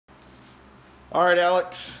All right,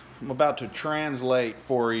 Alex, I'm about to translate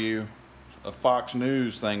for you a Fox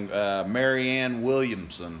News thing, Marianne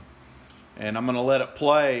Williamson. And I'm going to let it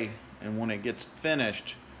play, and when it gets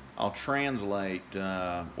finished, I'll translate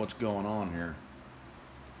what's going on here.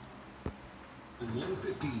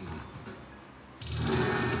 115.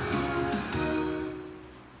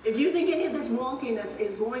 If you think any of this wonkiness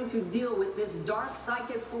is going to deal with this dark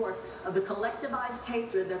psychic force of the collectivized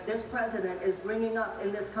hatred that this president is bringing up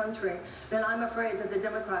in this country, then I'm afraid that the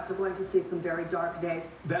Democrats are going to see some very dark days.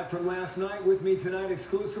 That from last night. With me tonight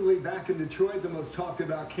exclusively back in Detroit, the most talked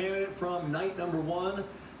about candidate from night number one,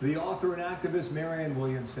 the author and activist Marianne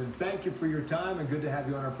Williamson. Thank you for your time and good to have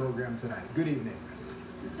you on our program tonight. Good evening.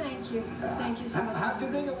 Thank you. Thank you so much. How did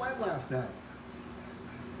you think it went last night?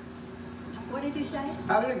 What did you say?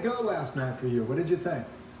 How did it go last night for you? What did you think?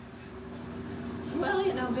 Well,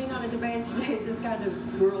 you know, being on a debate stage is kind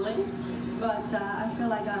of grueling, but I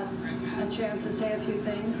feel I got a chance to say a few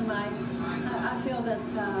things, and I feel that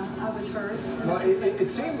I was heard. Well,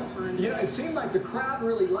 it seemed like the crowd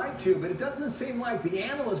really liked you, but it doesn't seem like the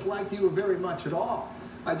analysts liked you very much at all.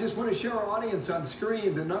 I just want to show our audience on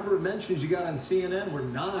screen the number of mentions you got on CNN were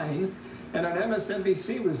 9, and on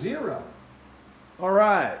MSNBC was 0. All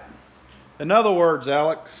right. In other words,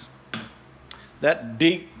 Alex, that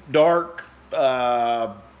deep, dark,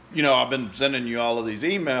 I've been sending you all of these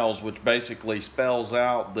emails, which basically spells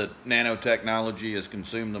out that nanotechnology has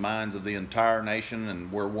consumed the minds of the entire nation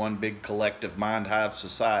and we're one big collective mind hive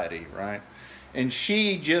society, right? And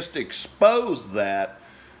she just exposed that,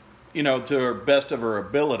 to her best of her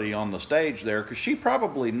ability on the stage there, because she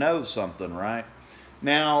probably knows something, right?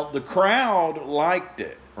 Now, the crowd liked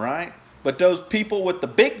it, right? But those people with the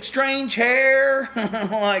big strange hair,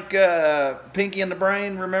 like Pinky and the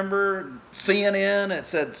Brain, remember? CNN, it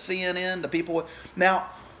said CNN, the people with...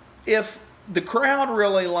 Now, if the crowd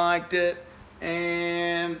really liked it,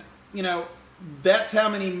 and, that's how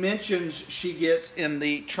many mentions she gets in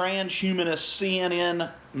the transhumanist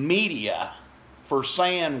CNN media for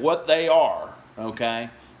saying what they are,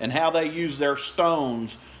 okay? And how they use their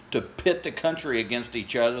stones to pit the country against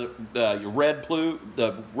each other, the red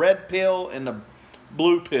pill and the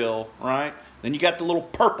blue pill, right? Then you got the little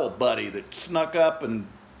purple buddy that snuck up and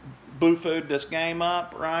boo-fooed this game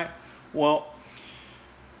up, right? Well,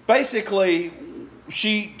 basically,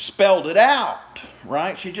 she spelled it out,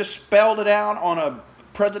 right? She just spelled it out on a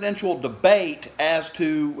presidential debate as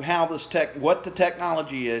to how what the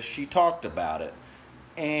technology is. She talked about it.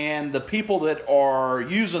 And the people that are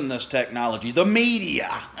using this technology, the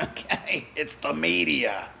media, okay? It's the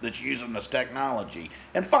media that's using this technology.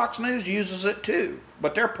 And Fox News uses it too,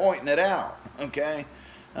 but they're pointing it out, okay?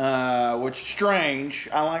 Which is strange.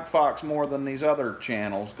 I like Fox more than these other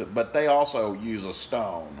channels, but they also use a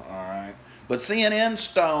stone, all right? But CNN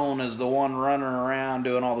stone is the one running around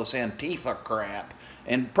doing all this Antifa crap.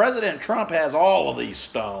 And President Trump has all of these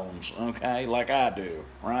stones, okay, like I do,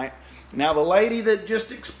 right? Now, the lady that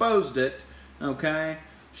just exposed it, okay,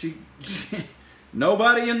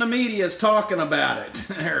 nobody in the media is talking about it.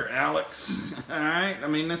 There, Alex, all right? I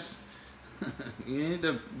mean, you need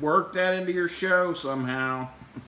to work that into your show somehow.